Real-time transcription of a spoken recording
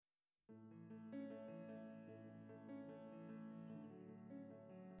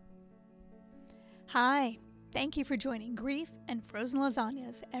Hi, thank you for joining Grief and Frozen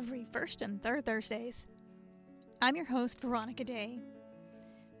Lasagnas every first and third Thursdays. I'm your host, Veronica Day.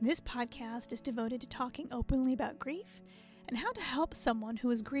 This podcast is devoted to talking openly about grief and how to help someone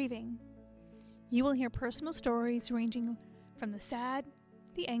who is grieving. You will hear personal stories ranging from the sad,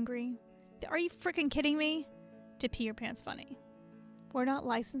 the angry, the "are you freaking kidding me?" to pee your pants funny. We're not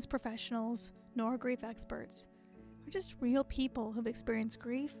licensed professionals nor grief experts. We're just real people who've experienced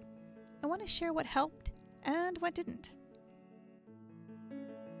grief and want to share what helped and what didn't.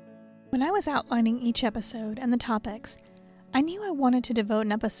 When I was outlining each episode and the topics, I knew I wanted to devote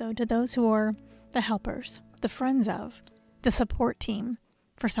an episode to those who are the helpers, the friends of, the support team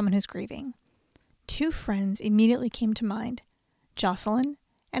for someone who's grieving. Two friends immediately came to mind, Jocelyn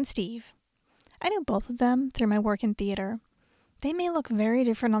and Steve. I knew both of them through my work in theater. They may look very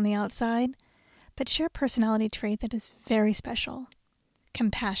different on the outside, but share a personality trait that is very special: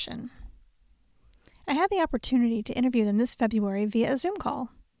 compassion. I had the opportunity to interview them this February via a Zoom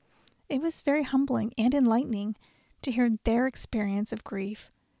call. It was very humbling and enlightening to hear their experience of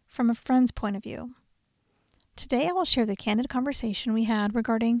grief from a friend's point of view. Today I will share the candid conversation we had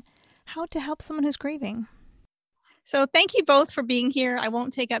regarding how to help someone who's grieving. So thank you both for being here. I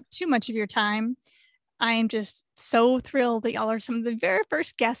won't take up too much of your time. I am just so thrilled that y'all are some of the very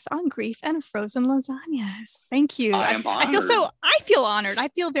first guests on Grief and Frozen Lasagnas. Thank you. I feel honored. I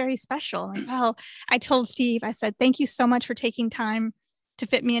feel very special. And well, I told Steve, I said, thank you so much for taking time to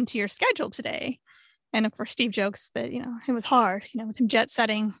fit me into your schedule today. And of course, Steve jokes that, it was hard, with him jet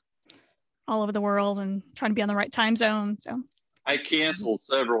setting all over the world and trying to be on the right time zone. So I canceled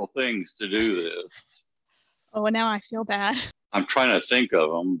several things to do this. Oh, and now I feel bad. I'm trying to think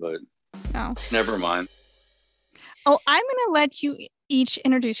of them, but no. Never mind. Oh, I'm going to let you each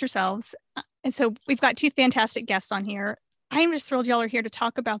introduce yourselves. And so we've got two fantastic guests on here. I'm just thrilled y'all are here to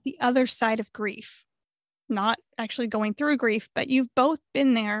talk about the other side of grief. Not actually going through grief, but you've both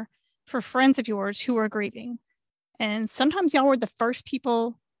been there for friends of yours who are grieving. And sometimes y'all were the first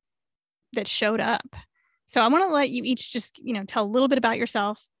people that showed up. So I want to let you each just, tell a little bit about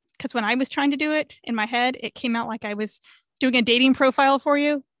yourself. Because when I was trying to do it in my head, it came out like I was doing a dating profile for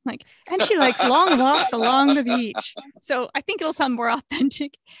you. And she likes long walks along the beach. So I think it'll sound more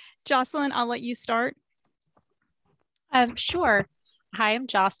authentic. Jocelyn, I'll let you start. Sure. Hi, I'm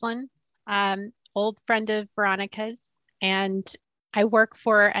Jocelyn, old friend of Veronica's, and I work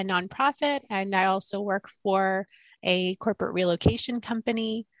for a nonprofit, and I also work for a corporate relocation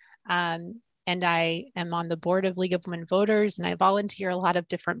company. And I am on the board of League of Women Voters, and I volunteer a lot of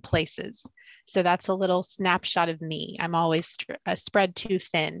different places. So that's a little snapshot of me. I'm always spread too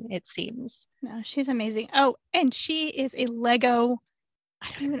thin, it seems. No, she's amazing. Oh, and she is a Lego. I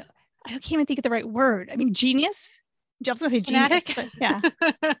can't even think of the right word. I mean, genius. I was going to say genius, but yeah.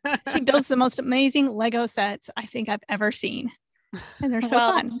 She builds the most amazing Lego sets I think I've ever seen. And they're so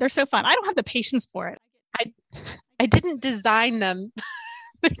fun. They're so fun. I don't have the patience for it. I didn't design them.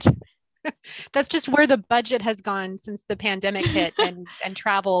 That's just where the budget has gone since the pandemic hit and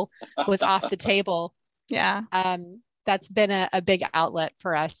travel was off the table. Yeah. That's been a big outlet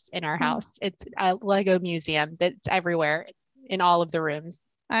for us in our house. It's a Lego museum that's everywhere. It's in all of the rooms.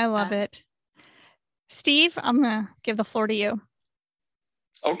 I love it. Steve, I'm going to give the floor to you.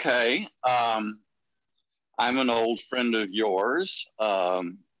 Okay. I'm an old friend of yours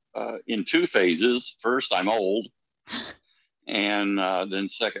in two phases. First, I'm old. And then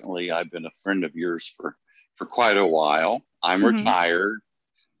secondly, I've been a friend of yours for quite a while. I'm retired.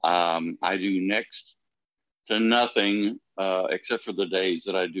 I do next to nothing except for the days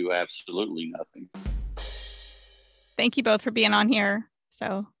that I do absolutely nothing. Thank you both for being on here.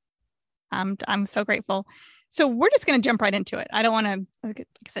 So I'm so grateful. So we're just going to jump right into it. I don't want to, like I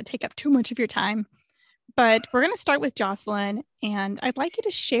said, take up too much of your time, but we're going to start with Jocelyn, and I'd like you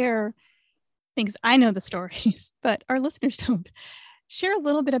to share things. I know the stories, but our listeners don't. Share a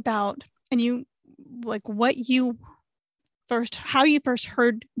little bit about, and you, like how you first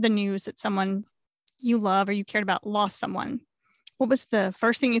heard the news that someone you love or you cared about lost someone. What was the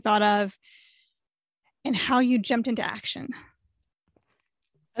first thing you thought of, and how you jumped into action?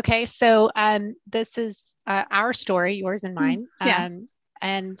 Okay, so this is our story, yours and mine. Yeah.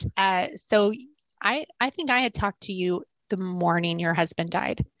 So I think I had talked to you the morning your husband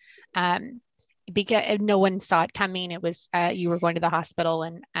died. Because no one saw it coming. It was you were going to the hospital,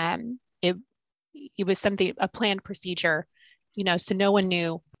 and it was something, a planned procedure, so no one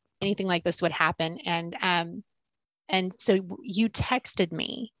knew anything like this would happen. And so you texted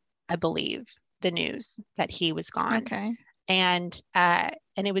me, I believe, the news that he was gone. Okay. And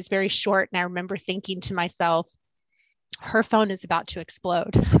it was very short. And I remember thinking to myself, her phone is about to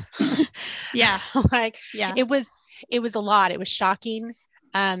explode. Yeah. Like Yeah. it was a lot. It was shocking.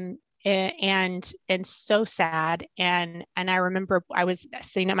 And so sad. And I remember I was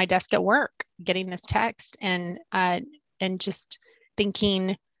sitting at my desk at work getting this text and just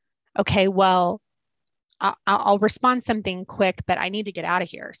thinking, okay, well, I'll respond something quick, but I need to get out of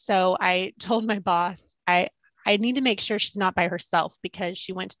here. So I told my boss, I need to make sure she's not by herself because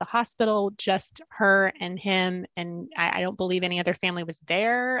she went to the hospital, just her and him. And I don't believe any other family was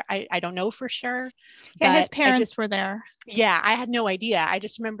there. I don't know for sure. Yeah, his But parents were there. yeah, I had no idea. I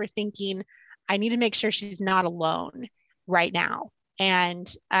just remember thinking, I need to make sure she's not alone right now. And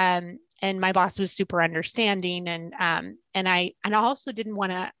my boss was super understanding. And I also didn't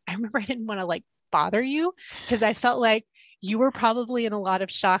want to, I remember I didn't want to like bother you because I felt like you were probably in a lot of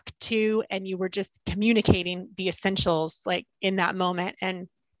shock too. And you were just communicating the essentials like in that moment. And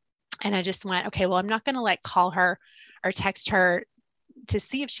I just went, okay, well, I'm not going to like call her or text her to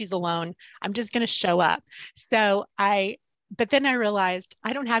see if she's alone. I'm just going to show up. But then I realized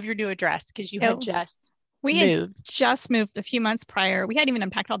I don't have your new address because you had just had just moved a few months prior. We hadn't even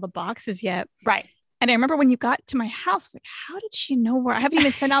unpacked all the boxes yet. Right. And I remember when you got to my house, I was like, how did she know where? I haven't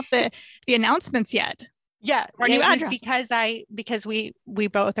even sent out the announcements yet. Yeah. Our new address. Because we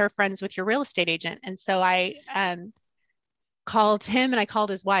both are friends with your real estate agent. And so I called him and I called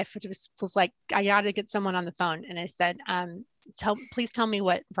his wife, which was like, I got to get someone on the phone. And I said, please tell me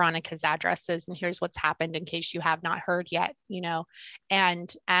what Veronica's address is. And here's what's happened in case you have not heard yet,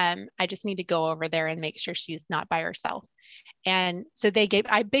 and I just need to go over there and make sure she's not by herself. And so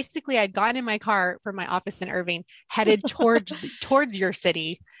I'd gone in my car from my office in Irving, headed towards your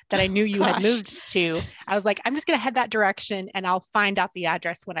city that I knew you had moved to. I was like, I'm just going to head that direction and I'll find out the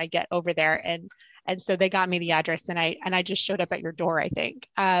address when I get over there. And so they got me the address and I just showed up at your door, I think.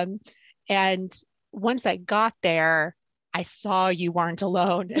 And once I got there, I saw you weren't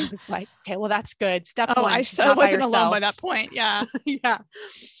alone and was like, okay, well, that's good. Step one. I wasn't alone by that point. Yeah. Yeah.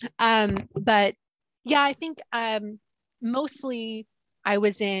 But yeah, I think, mostly I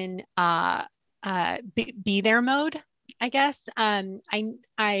was in, be there mode, I guess.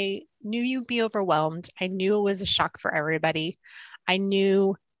 I knew you'd be overwhelmed. I knew it was a shock for everybody. I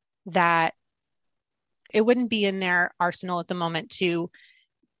knew that it wouldn't be in their arsenal at the moment to,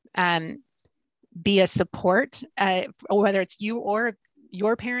 be a support, whether it's you or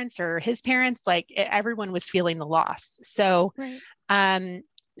your parents or his parents, like everyone was feeling the loss. So, right.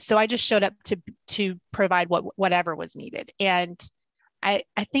 So I just showed up to provide whatever was needed. And I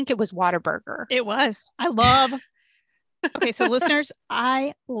think it was Whataburger. It was. Okay. So listeners,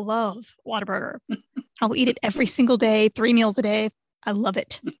 I love Whataburger. I'll eat it every single day, 3 meals a day. I love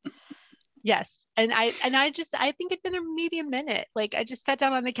it. Yes. And I think it'd been maybe a minute. Like I just sat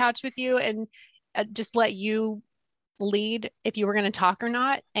down on the couch with you and just let you lead if you were going to talk or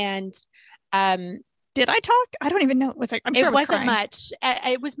not. And did I talk? I don't even know. It was like, I'm sure it wasn't much.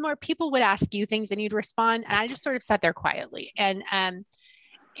 It was more people would ask you things and you'd respond. And I just sort of sat there quietly. And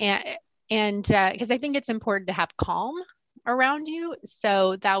because I think it's important to have calm around you.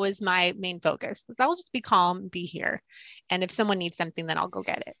 So that was my main focus. I'll just be calm, be here. And if someone needs something, then I'll go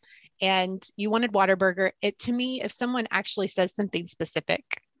get it. And you wanted Whataburger. To me, if someone actually says something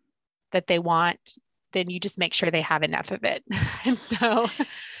specific that they want, then you just make sure they have enough of it. And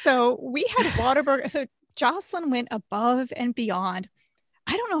so we had Whataburger. So Jocelyn went above and beyond.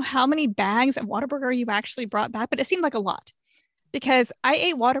 I don't know how many bags of Whataburger you actually brought back, but it seemed like a lot because I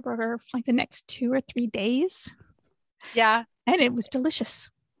ate Whataburger for like the next 2 or 3 days. Yeah. And it was delicious.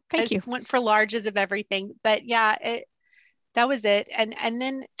 Thank you. Went for larges of everything, but yeah, that was it. And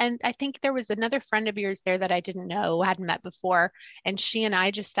I think there was another friend of yours there that I didn't know, hadn't met before. And she and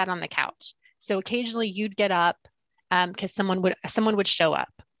I just sat on the couch. So occasionally you'd get up because someone would show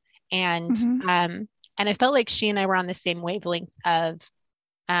up. And and I felt like she and I were on the same wavelength of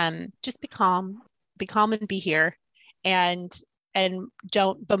just be calm and be here and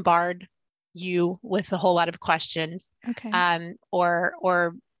don't bombard you with a whole lot of questions. Okay.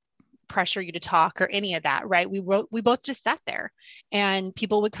 Or pressure you to talk or any of that, right? We both just sat there and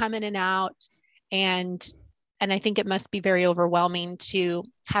people would come in and out and I think it must be very overwhelming to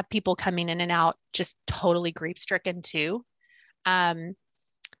have people coming in and out just totally grief stricken too.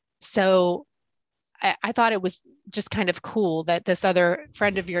 So I thought it was just kind of cool that this other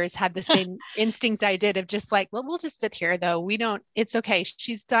friend of yours had the same instinct I did of just like, well, we'll just sit here though. It's okay.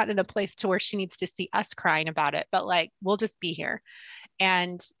 She's not in a place to where she needs to see us crying about it, but like, we'll just be here.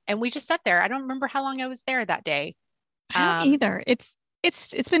 And we just sat there. I don't remember how long I was there that day. I don't either.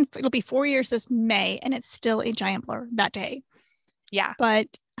 It'll be 4 years this May and it's still a giant blur that day. Yeah. But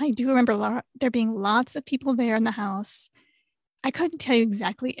I do remember there being lots of people there in the house. I couldn't tell you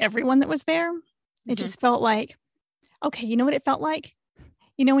exactly everyone that was there. It just felt like, okay, you know what it felt like?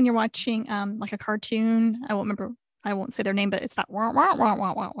 You know, when you're watching like a cartoon, I won't say their name, but it's that wah, wah, wah,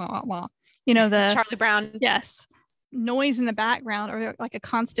 wah, wah, wah, wah. You know, the Charlie Brown. Yes. Noise in the background, or like a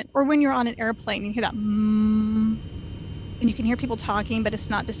constant, or when you're on an airplane, you hear that and you can hear people talking, but it's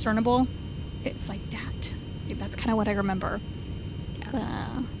not discernible. It's like that. That's kind of what I remember.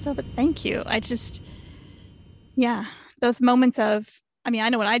 Yeah. But thank you. Those moments of, I mean, I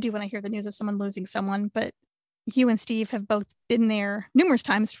know what I do when I hear the news of someone losing someone, but you and Steve have both been there numerous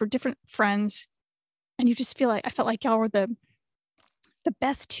times for different friends. And you just I felt like y'all were the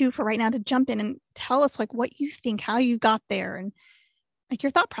best two for right now to jump in and tell us like what you think, how you got there, and like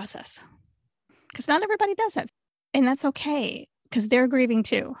your thought process. Because not everybody does it. And that's okay, because they're grieving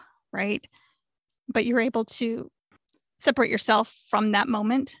too, right? But you're able to separate yourself from that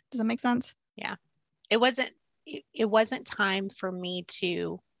moment. Does that make sense? Yeah. It wasn't time for me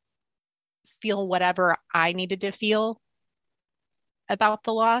to feel whatever I needed to feel about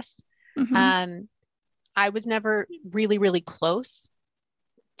the loss. I was never really, really close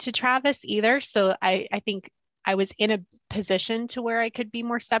to Travis either. So I think I was in a position to where I could be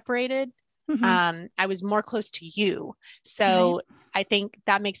more separated. I was more close to you. So I think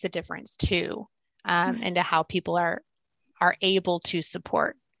that makes a difference too, into how people are able to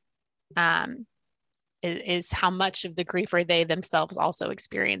support, is how much of the grief are they themselves also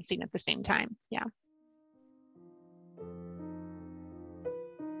experiencing at the same time. Yeah.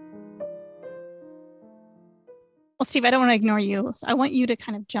 Well, Steve, I don't want to ignore you. So I want you to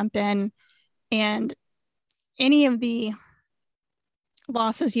kind of jump in, and any of the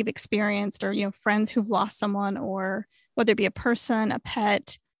losses you've experienced, or, you know, friends who've lost someone, or whether it be a person, a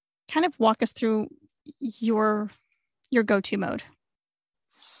pet, kind of walk us through your go-to mode.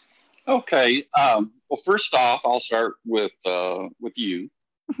 Okay. Well, first off, I'll start with you.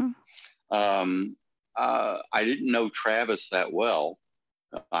 I didn't know Travis that well.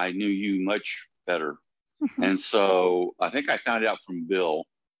 I knew you much better. And so I think I found out from Bill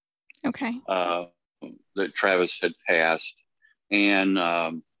that Travis had passed. And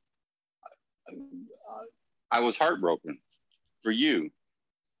I was heartbroken for you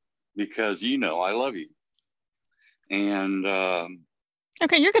because, you know, I love you. And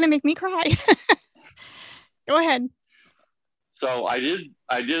okay, you're going to make me cry. Go ahead. So I did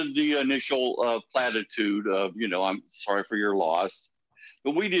the initial platitude of, you know, I'm sorry for your loss,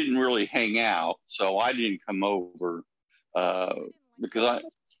 but we didn't really hang out. So I didn't come over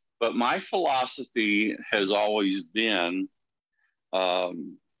but my philosophy has always been,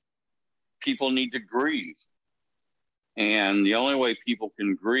 people need to grieve. And the only way people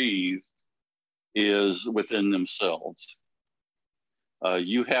can grieve is within themselves.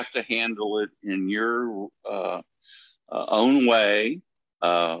 You have to handle it in your own way,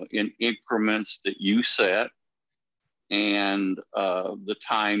 in increments that you set, and the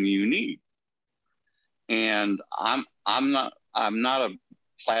time you need. And I'm not a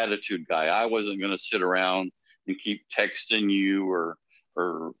platitude guy. I wasn't going to sit around and keep texting you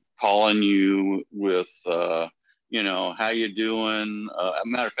or calling you with you know, how you doing? As a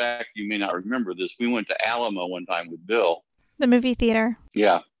matter of fact, you may not remember this. We went to Alamo one time with Bill. The movie theater.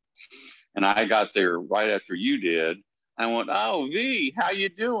 Yeah. And I got there right after you did. I went, oh, V, how you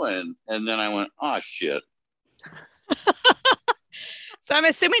doing? And then I went, oh, shit. So I'm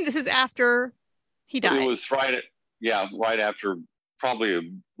assuming this is after he died. It was right after,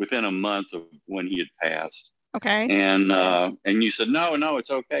 probably within a month of when he had passed. Okay. And you said, no,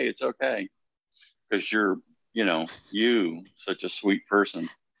 it's okay. It's okay. Because you're, you know, such a sweet person.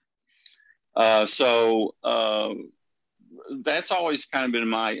 So that's always kind of been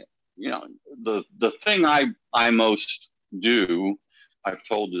my, you know, the thing I most do. I've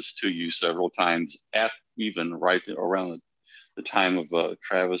told this to you several times, even right around the time of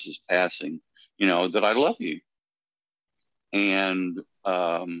Travis's passing, you know, that I love you. And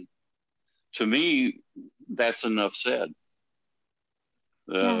to me, that's enough said.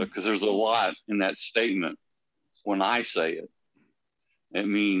 Because there's a lot in that statement. When I say it, it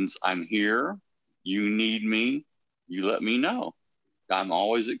means I'm here. You need me. You let me know. I'm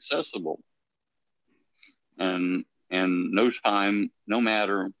always accessible. And no time, no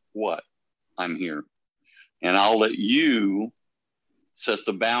matter what, I'm here. And I'll let you set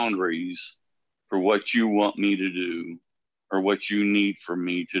the boundaries for what you want me to do, or what you need for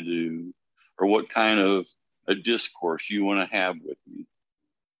me to do, or what kind of a discourse you want to have with me.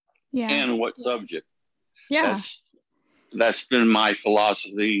 Yeah. And what subject. Yeah. That's been my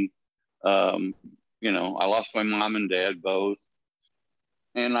philosophy. You know, I lost my mom and dad both.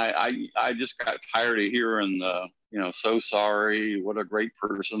 and I just got tired of hearing so sorry, what a great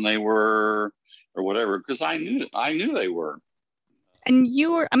person they were, or whatever, because I knew they were. And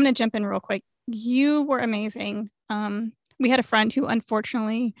I'm going to jump in real quick. You were amazing. We had a friend who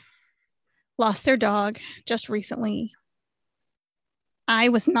unfortunately lost their dog just recently. I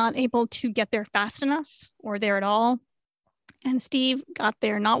was not able to get there fast enough or there at all. And Steve got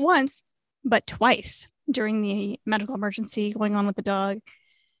there not once, but twice during the medical emergency going on with the dog.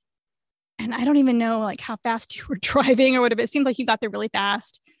 And I don't even know like how fast you were driving or whatever. It seemed like you got there really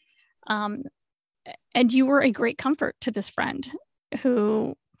fast. And you were a great comfort to this friend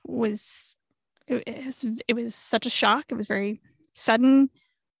who was, it was such a shock. It was very sudden,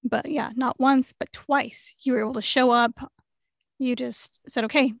 but yeah, not once, but twice you were able to show up. You just said,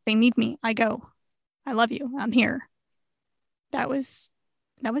 okay, they need me. I go. I love you. I'm here. That was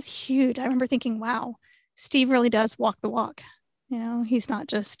huge. I remember thinking, wow, Steve really does walk the walk. He's not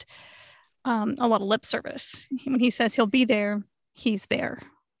just a lot of lip service. When he says he'll be there, he's there.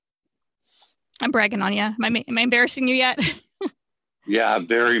 I'm bragging on you. Am I embarrassing you yet? Yeah,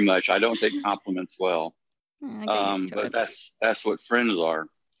 very much. I don't take compliments well. But that's what friends are.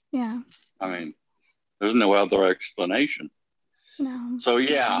 Yeah. I mean, there's no other explanation. No. So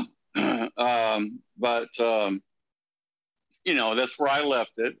yeah. But that's where I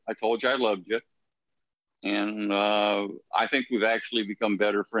left it. I told you I loved you. And I think we've actually become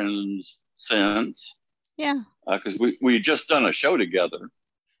better friends since. Yeah. Because we just done a show together.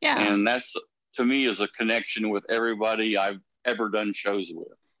 Yeah. And that's, to me, is a connection with everybody I've ever done shows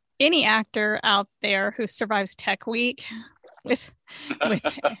with. Any actor out there who survives Tech Week with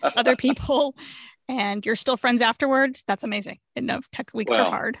other people and you're still friends afterwards, that's amazing. And no, Tech Weeks are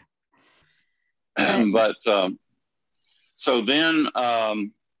hard. But so then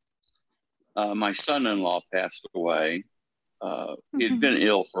my son-in-law passed away. He'd been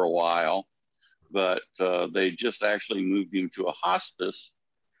ill for a while, but they just actually moved him to a hospice.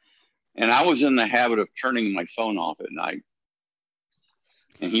 And I was in the habit of turning my phone off at night.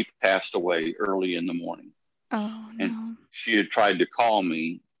 And he passed away early in the morning. Oh, no. And she had tried to call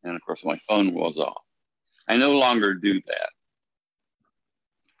me, and of course my phone was off. I no longer do that.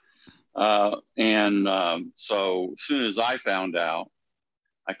 So as soon as I found out,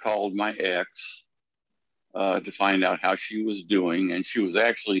 I called my ex to find out how she was doing, and she was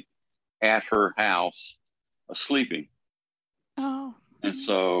actually at her house sleeping. Oh. And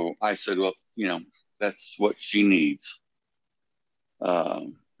so I said, well, that's what she needs.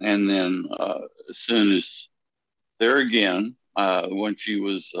 And then as soon as there again, when she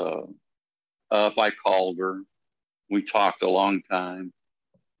was up, I called her. We talked a long time.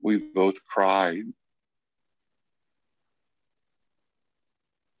 We both cried.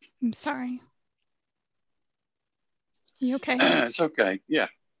 I'm sorry. You okay? It's okay. Yeah.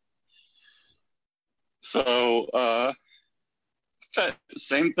 So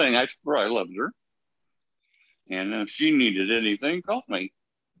same thing. I told her I loved her. And if she needed anything, call me.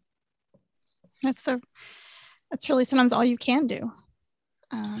 That's really sometimes all you can do.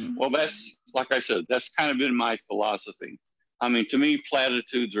 Well, that's, like I said, that's kind of been my philosophy. I mean, to me,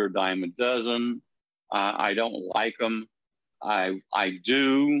 platitudes are a dime a dozen. I don't like them. I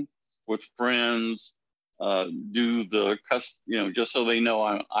do with friends, do the, just so they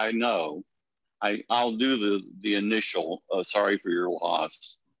know I know. I'll do the initial, sorry for your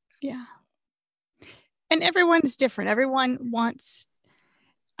loss. Yeah. And everyone's different.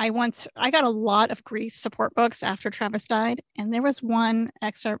 I got a lot of grief support books after Travis died. And there was one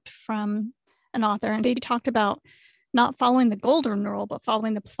excerpt from an author, and they talked about not following the golden rule, but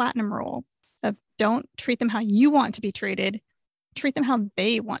following the platinum rule of don't treat them how you want to be treated, treat them how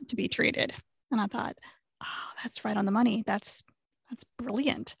they want to be treated. And I thought, oh, that's right on the money. That's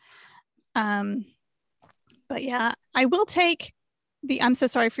brilliant. But yeah, I will take the I'm so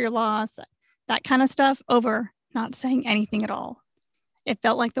sorry for your loss, that kind of stuff over not saying anything at all. It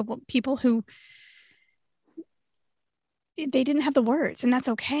felt like the people who, they didn't have the words, and that's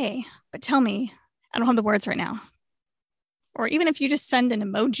okay. But tell me, I don't have the words right now. Or even if you just send an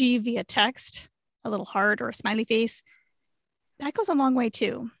emoji via text, a little heart or a smiley face, that goes a long way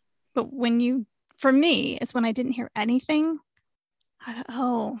too. But for me, is when I didn't hear anything, I thought,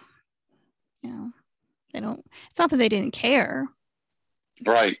 oh, it's not that they didn't care.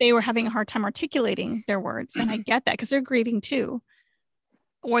 Right. They were having a hard time articulating their words. And I get that because they're grieving too.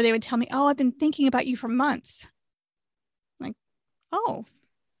 Or they would tell me, oh, I've been thinking about you for months. Like, oh,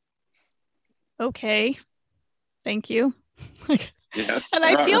 okay. Thank you. Yes. And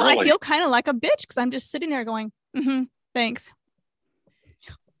I feel kind of like a bitch because I'm just sitting there going, thanks.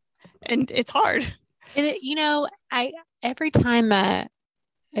 And it's hard. And every time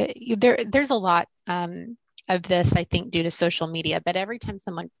There's a lot of this, I think, due to social media, but every time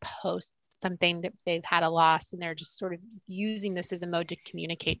someone posts something that they've had a loss and they're just sort of using this as a mode to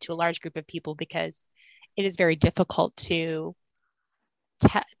communicate to a large group of people, because it is very difficult to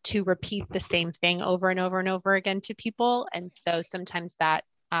repeat the same thing over and over and over again to people. And so sometimes that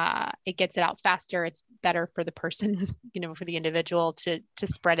it gets it out faster. It's better for the person, for the individual to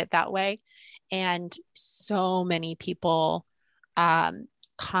spread it that way. And so many people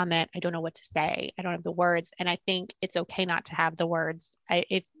comment, I don't know what to say. I don't have the words. And I think it's okay not to have the words. I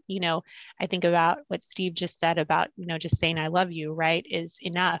think about what Steve just said about, just saying, I love you, right, is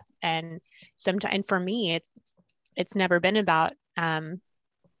enough. And sometimes for me, it's never been about,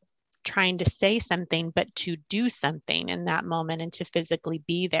 trying to say something, but to do something in that moment and to physically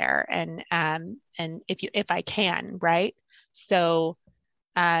be there. And if I can, right. So,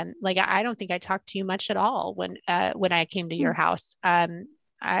 I don't think I talked to you much at all when I came to your house.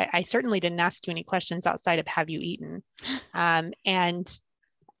 I certainly didn't ask you any questions outside of have you eaten? And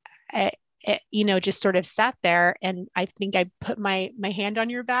I, just sort of sat there, and I think I put my hand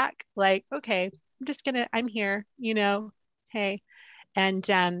on your back, like, okay, I'm here, hey.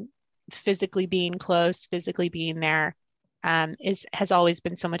 And physically being close, physically being there has always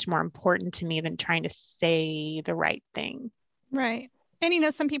been so much more important to me than trying to say the right thing. Right.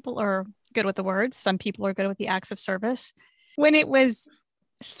 And, some people are good with the words. Some people are good with the acts of service. When it was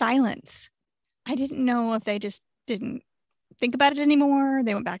silence, I didn't know if they just didn't think about it anymore.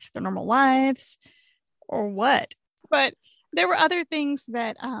 They went back to their normal lives or what. But there were other things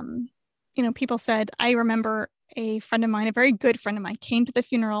that, people said. I remember a friend of mine, a very good friend of mine, came to the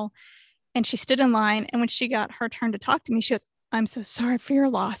funeral, and she stood in line. And when she got her turn to talk to me, she goes, I'm so sorry for your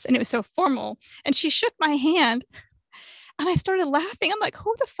loss. And it was so formal. And she shook my hand. And I started laughing. I'm like,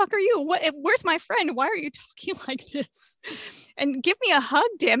 who the fuck are you? Where's my friend? Why are you talking like this? And give me a hug,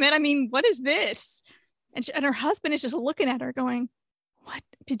 damn it. I mean, what is this? And her husband is just looking at her going, what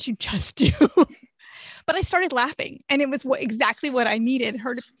did you just do? But I started laughing, and it was exactly what I needed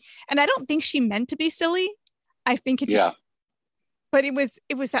her to. And I don't think she meant to be silly. I think it just, but it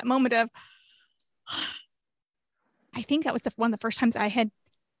was that moment of, I think that was one of the first times I had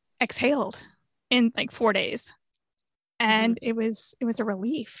exhaled in like 4 days. And it was a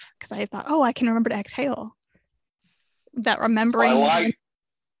relief, because I thought, I can remember to exhale. That remembering.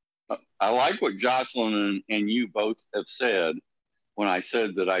 I like what Jocelyn and you both have said when I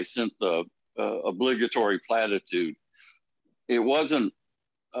said that I sent the obligatory platitude. It wasn't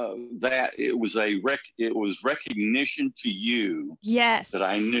that, it was recognition to you. Yes. That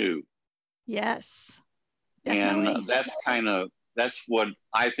I knew. Yes. Definitely. And that's what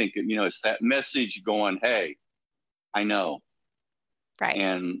I think, it's that message going, hey, I know. Right.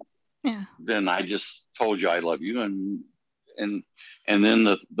 And then I just told you I love you. And then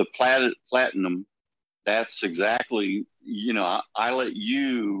the platinum, that's exactly, I let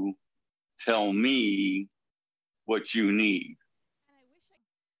you tell me what you need.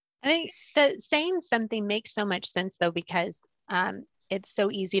 I think that saying something makes so much sense, though, because it's so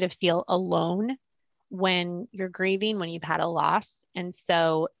easy to feel alone when you're grieving, when you've had a loss. And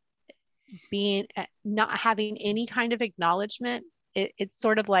so not having any kind of acknowledgement, it's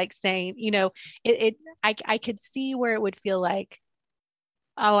sort of like saying, I could see where it would feel like,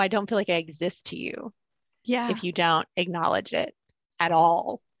 oh, I don't feel like I exist to you. Yeah. If you don't acknowledge it at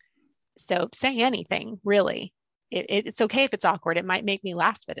all. So say anything, really. It's okay if it's awkward. It might make me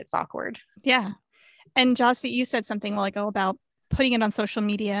laugh that it's awkward. Yeah. And Jossie, you said something a while ago about putting it on social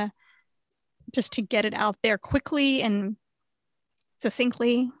media just to get it out there quickly and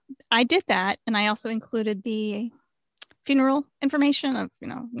succinctly. I did that. And I also included the funeral information of,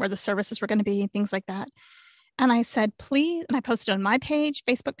 where the services were going to be, things like that. And I said, please, and I posted on my page,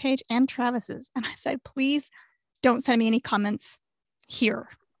 Facebook page, and Travis's. And I said, please don't send me any comments here.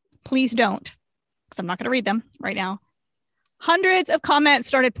 Please don't, because I'm not going to read them right now. Hundreds of comments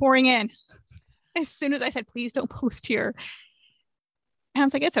started pouring in as soon as I said, please don't post here. And I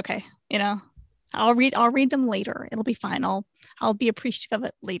was like, it's okay. I'll read them later. It'll be fine. I'll be appreciative of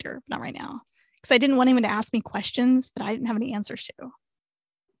it later, but not right now. Because I didn't want anyone to ask me questions that I didn't have any answers to.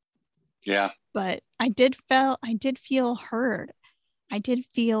 Yeah. But I did feel heard. I did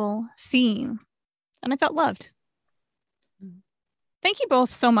feel seen, and I felt loved. Thank you both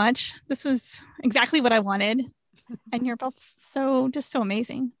so much. This was exactly what I wanted. And you're both so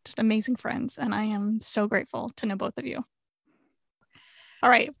amazing, just amazing friends. And I am so grateful to know both of you. All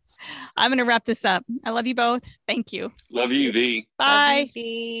right. I'm going to wrap this up. I love you both. Thank you. Love you, V. Bye. Love you,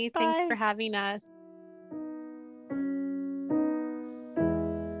 V. Thanks Bye. for having us.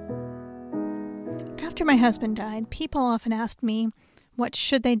 After my husband died, people often asked me What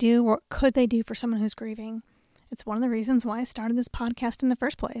should they do or could they do for someone who's grieving? It's one of the reasons why I started this podcast in the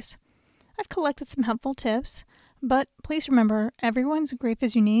first place. I've collected some helpful tips, but please remember, everyone's grief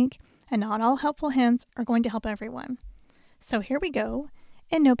is unique, and not all helpful hints are going to help everyone. So here we go,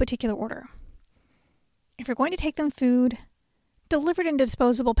 in no particular order. If you're going to take them food, deliver it in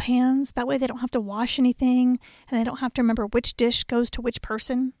disposable pans. That way they don't have to wash anything, and they don't have to remember which dish goes to which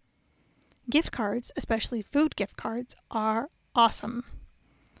person. Gift cards, especially food gift cards, are awesome.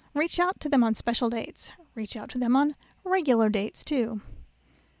 Reach out to them on special dates. Reach out to them on regular dates, too.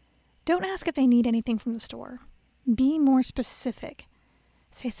 Don't ask if they need anything from the store. Be more specific.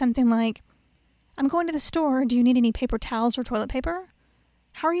 Say something like, I'm going to the store. Do you need any paper towels or toilet paper?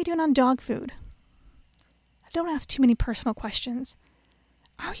 How are you doing on dog food? Don't ask too many personal questions.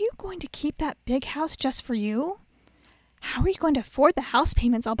 Are you going to keep that big house just for you? How are you going to afford the house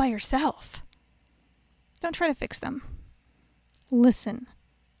payments all by yourself? Don't try to fix them. Listen.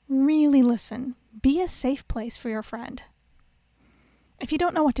 Really listen. Be a safe place for your friend. If you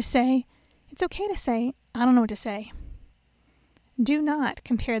don't know what to say, it's okay to say, I don't know what to say. Do not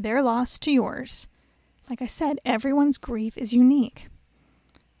compare their loss to yours. Like I said, everyone's grief is unique.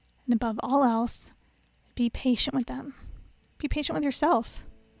 And above all else, be patient with them. Be patient with yourself.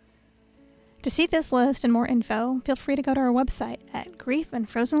 To see this list and more info, feel free to go to our website at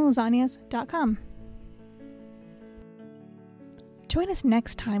griefandfrozenlasagnas.com. Join us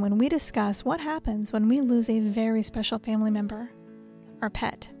next time when we discuss what happens when we lose a very special family member, our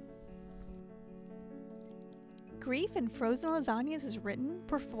pet. Grief and Frozen Lasagnas is written,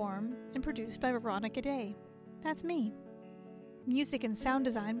 performed, and produced by Veronica Day. That's me. Music and sound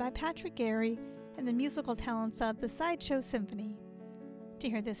design by Patrick Gary and the musical talents of the Sideshow Symphony. To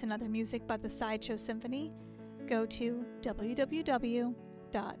hear this and other music by the Sideshow Symphony, go to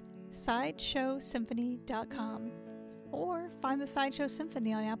www.sideshowsymphony.com or find the Sideshow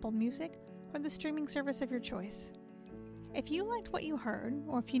Symphony on Apple Music or the streaming service of your choice. If you liked what you heard,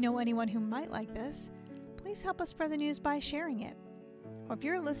 or if you know anyone who might like this, please help us spread the news by sharing it. Or if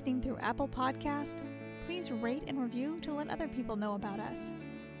you're listening through Apple Podcast, please rate and review to let other people know about us.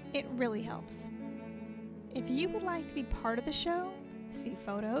 It really helps. If you would like to be part of the show, see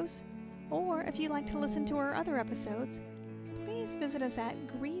photos, or if you'd like to listen to our other episodes, please visit us at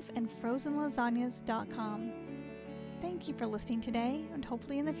griefandfrozenlasagnas.com. Thank you for listening today and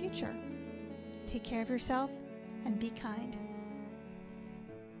hopefully in the future. Take care of yourself and be kind.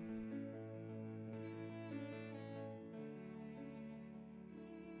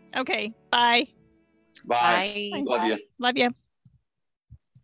 Okay, bye. Bye. Bye. Love you. Love you.